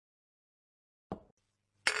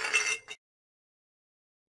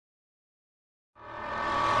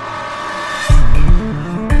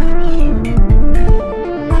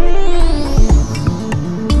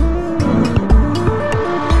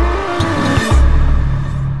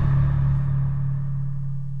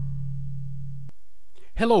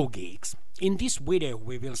Hello geeks! In this video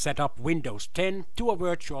we will set up Windows 10 to a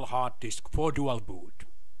virtual hard disk for dual boot.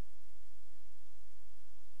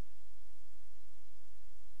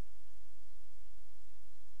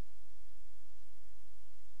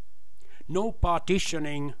 No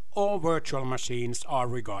partitioning or virtual machines are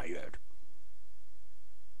required.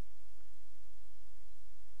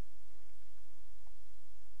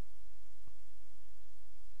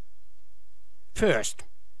 First,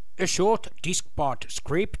 a short diskpart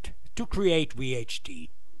script to create VHD.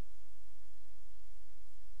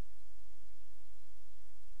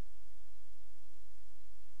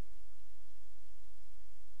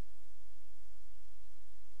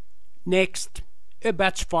 Next, a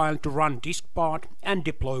batch file to run diskpart and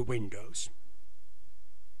deploy Windows.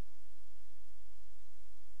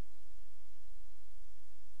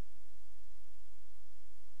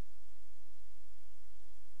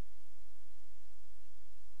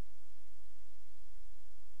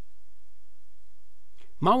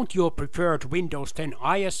 Mount your preferred Windows 10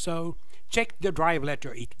 ISO, check the drive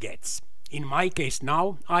letter it gets. In my case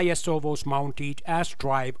now, ISO was mounted as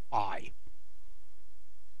drive I.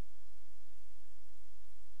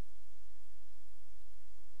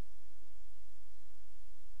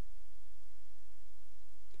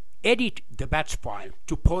 Edit the batch file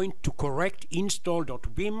to point to correct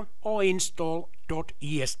install.vim or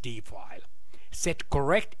install.esd file. Set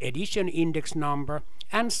correct edition index number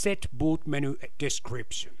and set boot menu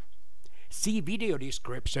description. See video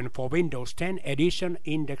description for Windows 10 edition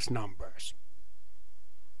index numbers.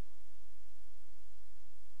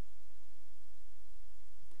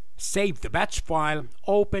 Save the batch file,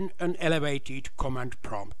 open an elevated command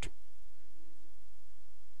prompt.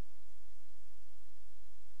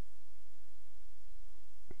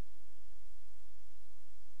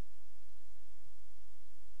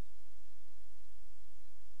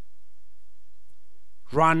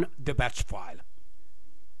 Run the batch file.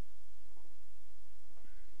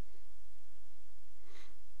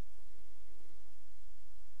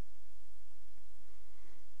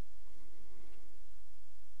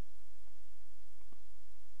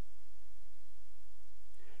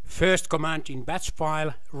 First command in batch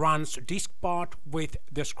file runs diskpart with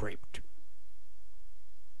the script.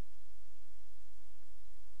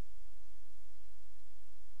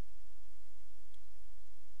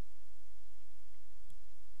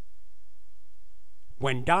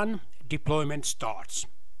 When done, deployment starts.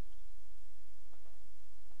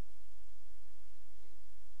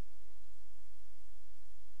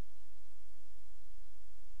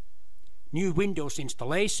 New Windows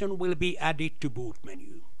installation will be added to boot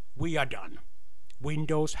menu. We are done.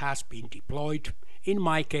 Windows has been deployed, in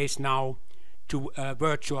my case now, to a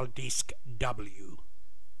virtual disk W.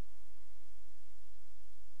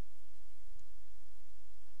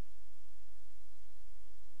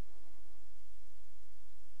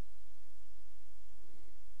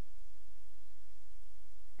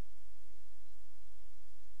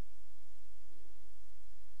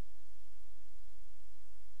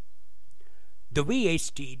 The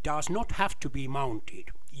VHD does not have to be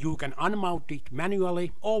mounted. You can unmount it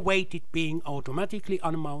manually or wait it being automatically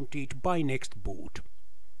unmounted by next boot.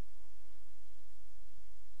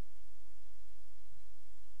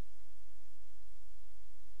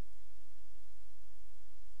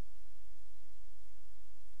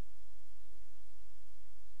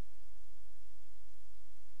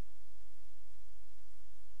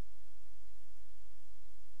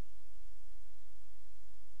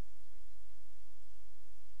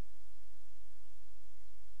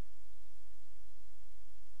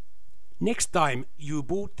 Next time you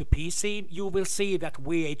boot the PC, you will see that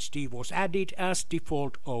VHD was added as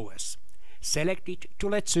default OS. Select it to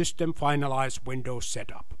let system finalize Windows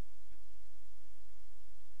setup.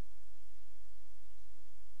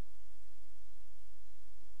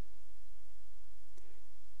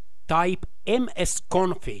 Type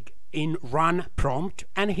msconfig in run prompt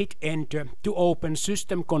and hit enter to open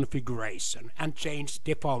system configuration and change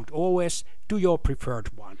default OS to your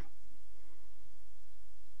preferred one.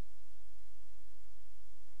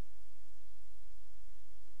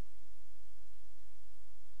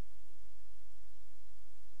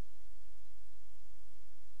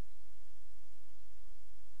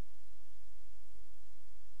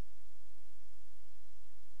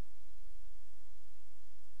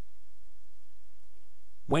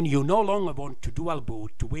 When you no longer want to dual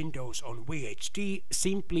boot to Windows on VHD,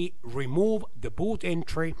 simply remove the boot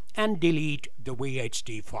entry and delete the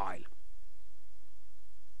VHD file.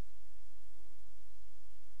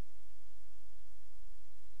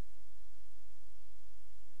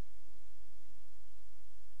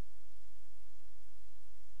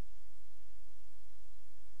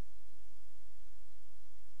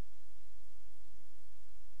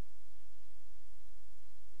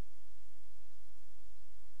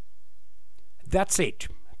 That's it.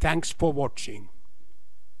 Thanks for watching.